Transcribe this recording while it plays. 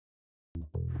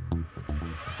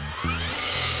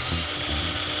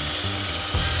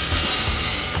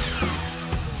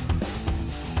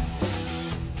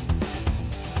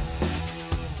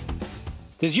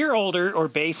Does your older or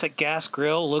basic gas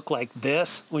grill look like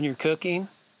this when you're cooking?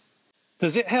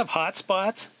 Does it have hot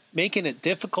spots, making it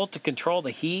difficult to control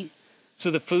the heat so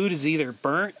the food is either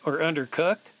burnt or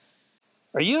undercooked?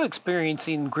 Are you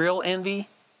experiencing grill envy?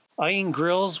 Eyeing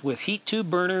grills with heat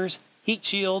tube burners, heat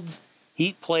shields,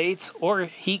 heat plates, or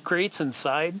heat grates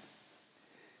inside?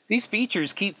 These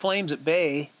features keep flames at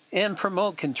bay and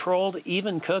promote controlled,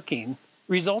 even cooking,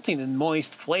 resulting in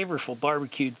moist, flavorful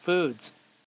barbecued foods.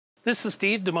 This is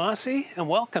Steve DeMasi, and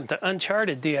welcome to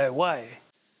Uncharted DIY.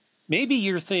 Maybe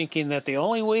you're thinking that the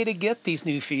only way to get these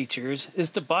new features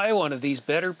is to buy one of these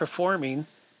better performing,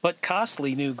 but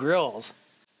costly new grills.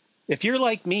 If you're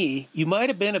like me, you might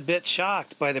have been a bit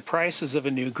shocked by the prices of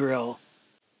a new grill.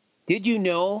 Did you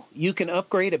know you can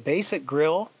upgrade a basic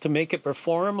grill to make it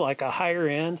perform like a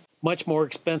higher-end, much more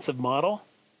expensive model?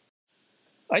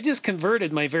 I just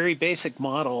converted my very basic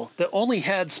model that only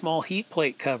had small heat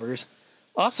plate covers,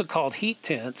 also called heat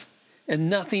tents, and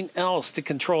nothing else to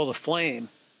control the flame.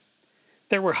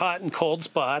 There were hot and cold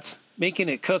spots, making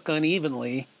it cook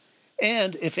unevenly,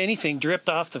 and if anything dripped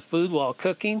off the food while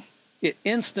cooking, it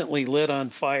instantly lit on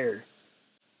fire.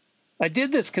 I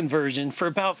did this conversion for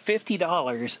about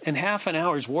 $50 and half an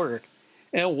hour's work,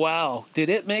 and wow, did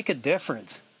it make a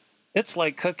difference. It's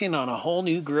like cooking on a whole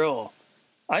new grill.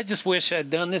 I just wish I'd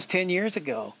done this 10 years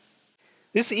ago.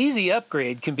 This easy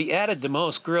upgrade can be added to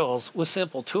most grills with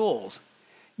simple tools.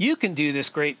 You can do this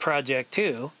great project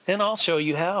too, and I'll show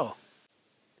you how.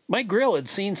 My grill had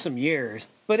seen some years,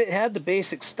 but it had the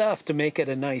basic stuff to make it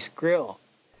a nice grill.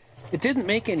 It didn't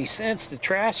make any sense to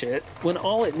trash it when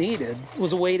all it needed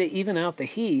was a way to even out the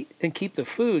heat and keep the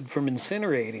food from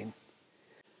incinerating.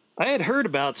 I had heard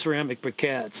about ceramic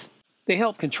briquettes. They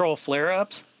help control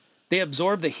flare-ups. They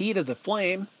absorb the heat of the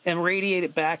flame and radiate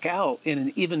it back out in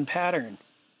an even pattern.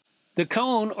 The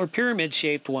cone or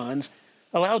pyramid-shaped ones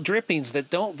allow drippings that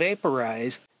don't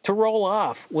vaporize to roll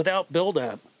off without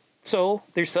buildup, so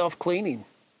they're self-cleaning.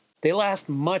 They last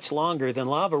much longer than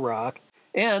lava rock,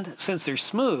 and since they're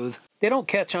smooth, they don't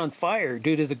catch on fire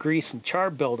due to the grease and char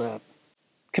buildup.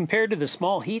 Compared to the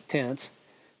small heat tents,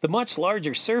 the much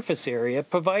larger surface area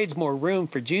provides more room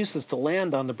for juices to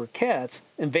land on the briquettes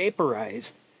and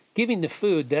vaporize, giving the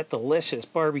food that delicious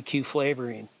barbecue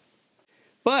flavoring.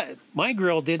 But my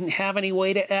grill didn't have any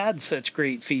way to add such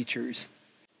great features.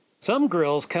 Some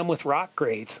grills come with rock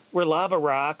grates, where lava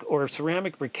rock or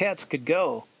ceramic briquettes could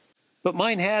go, but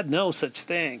mine had no such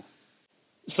thing.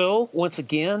 So, once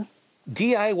again,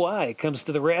 DIY comes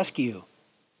to the rescue.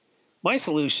 My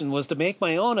solution was to make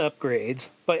my own upgrades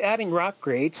by adding rock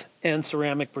grates and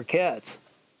ceramic briquettes.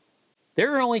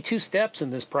 There are only 2 steps in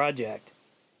this project: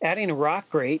 adding a rock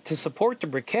grate to support the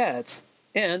briquettes,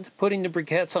 and putting the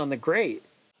briquettes on the grate.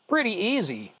 Pretty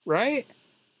easy, right?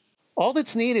 All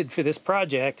that's needed for this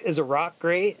project is a rock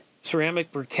grate,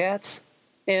 ceramic briquettes,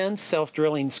 and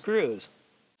self-drilling screws.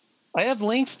 I have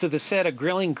links to the set of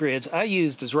grilling grids I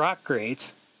used as rock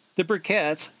grates, the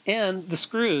briquettes, and the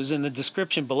screws in the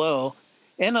description below,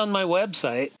 and on my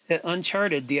website at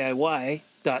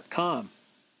uncharteddiy.com.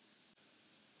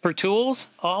 For tools,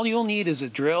 all you'll need is a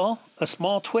drill, a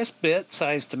small twist bit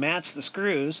sized to match the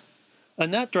screws, a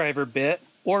nut driver bit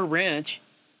or wrench,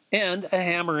 and a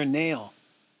hammer and nail.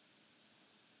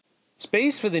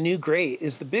 Space for the new grate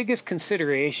is the biggest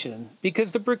consideration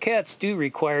because the briquettes do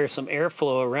require some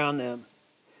airflow around them.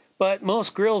 But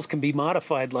most grills can be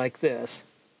modified like this.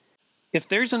 If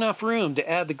there's enough room to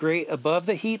add the grate above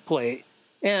the heat plate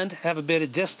and have a bit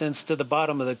of distance to the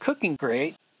bottom of the cooking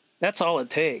grate, that's all it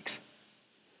takes.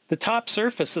 The top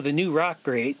surface of the new rock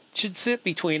grate should sit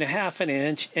between 1/2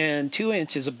 inch and 2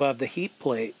 inches above the heat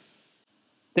plate.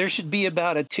 There should be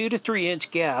about a 2 to 3 inch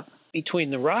gap between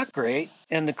the rock grate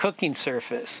and the cooking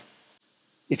surface.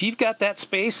 If you've got that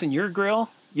space in your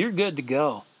grill, you're good to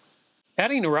go.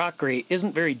 Adding a rock grate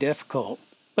isn't very difficult,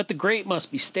 but the grate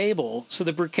must be stable so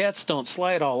the briquettes don't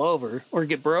slide all over or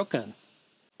get broken.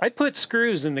 I put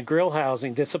screws in the grill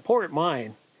housing to support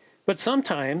mine, but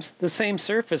sometimes the same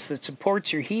surface that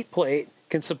supports your heat plate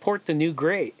can support the new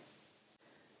grate.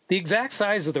 The exact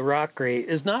size of the rock grate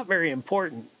is not very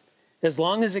important, as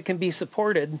long as it can be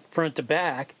supported front to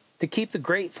back to keep the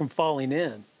grate from falling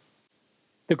in.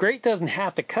 The grate doesn't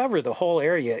have to cover the whole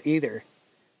area either.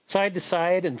 Side to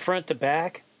side and front to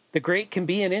back, the grate can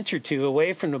be 1 inch or 2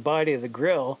 away from the body of the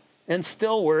grill and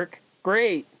still work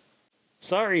great.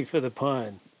 Sorry for the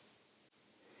pun.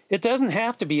 It doesn't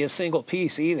have to be a single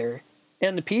piece either,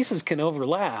 and the pieces can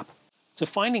overlap, so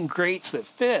finding grates that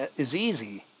fit is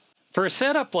easy. For a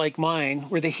setup like mine,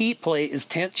 where the heat plate is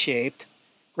tent-shaped,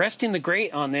 resting the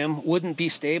grate on them wouldn't be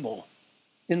stable.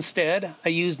 Instead, I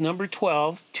used number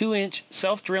 12 2-inch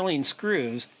self-drilling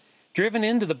screws driven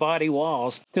into the body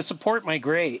walls to support my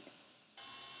grate.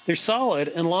 They're solid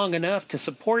and long enough to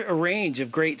support a range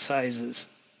of grate sizes.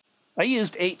 I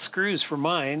used 8 screws for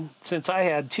mine since I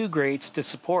had 2 grates to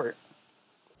support.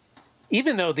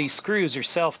 Even though these screws are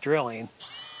self-drilling,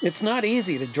 it's not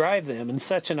easy to drive them in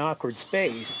such an awkward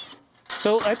space.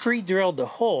 So I pre-drilled the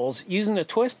holes using a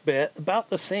twist bit about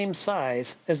the same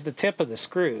size as the tip of the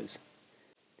screws.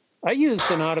 I used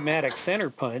an automatic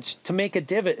center punch to make a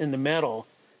divot in the metal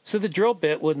so the drill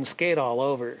bit wouldn't skate all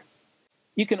over.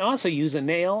 You can also use a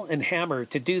nail and hammer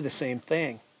to do the same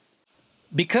thing.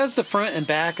 Because the front and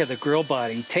back of the grill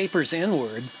body tapers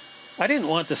inward, I didn't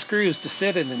want the screws to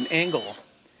sit at an angle.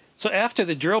 So after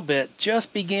the drill bit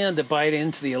just began to bite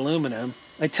into the aluminum,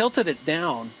 I tilted it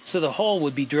down so the hole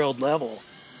would be drilled level.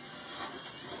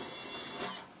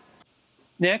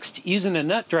 Next, using a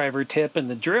nut driver tip in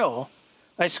the drill,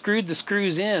 I screwed the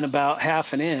screws in about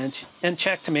 1/2 inch and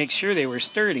checked to make sure they were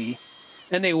sturdy,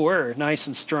 and they were nice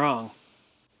and strong.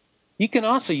 You can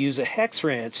also use a hex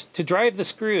wrench to drive the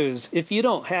screws if you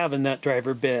don't have a nut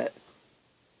driver bit.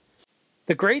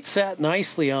 The grate sat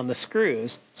nicely on the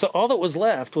screws, so all that was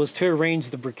left was to arrange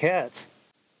the briquettes.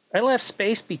 I left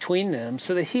space between them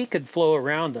so the heat could flow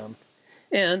around them,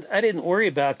 and I didn't worry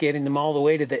about getting them all the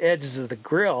way to the edges of the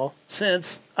grill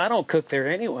since I don't cook there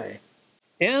anyway.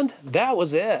 And that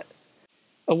was it.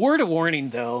 A word of warning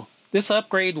though, this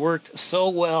upgrade worked so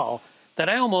well that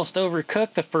I almost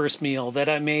overcooked the first meal that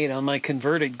I made on my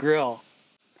converted grill.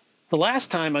 The last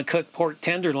time I cooked pork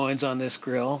tenderloins on this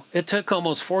grill, it took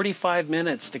almost 45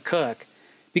 minutes to cook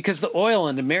because the oil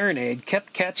in the marinade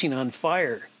kept catching on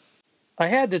fire. I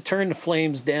had to turn the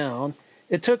flames down,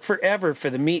 it took forever for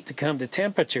the meat to come to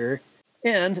temperature,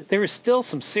 and there was still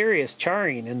some serious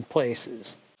charring in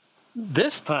places.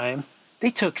 This time, they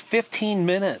took 15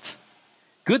 minutes.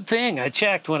 Good thing I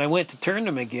checked when I went to turn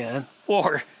them again,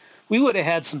 or we would have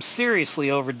had some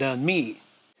seriously overdone meat.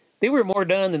 They were more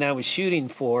done than I was shooting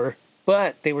for,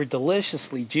 but they were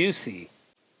deliciously juicy.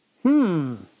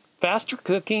 Faster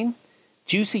cooking,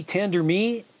 juicy tender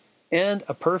meat, and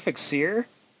a perfect sear?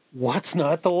 What's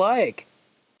not to like?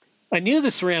 I knew the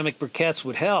ceramic briquettes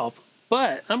would help,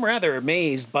 but I'm rather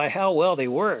amazed by how well they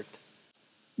worked.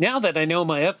 Now that I know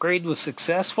my upgrade was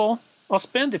successful, I'll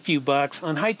spend a few bucks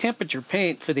on high-temperature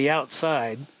paint for the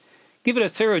outside, give it a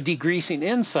thorough degreasing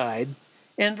inside,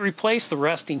 and replace the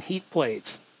rusting heat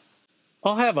plates.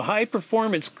 I'll have a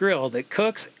high-performance grill that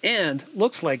cooks and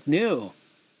looks like new.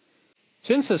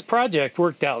 Since this project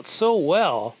worked out so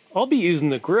well, I'll be using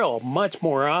the grill much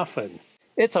more often.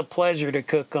 It's a pleasure to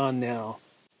cook on now.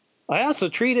 I also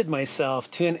treated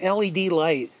myself to an LED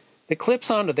light that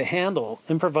clips onto the handle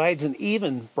and provides an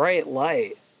even, bright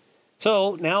light.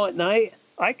 So now at night,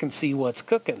 I can see what's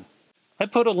cooking. I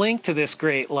put a link to this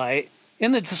great light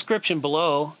in the description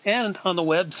below and on the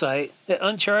website at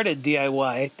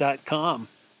uncharteddiy.com.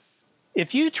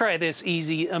 If you try this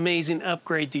easy, amazing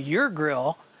upgrade to your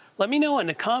grill, let me know in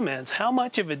the comments how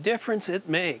much of a difference it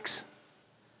makes.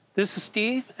 This is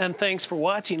Steve, and thanks for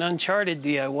watching Uncharted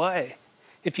DIY.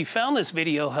 If you found this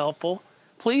video helpful,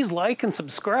 please like and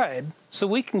subscribe so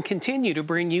we can continue to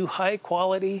bring you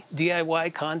high-quality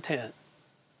DIY content.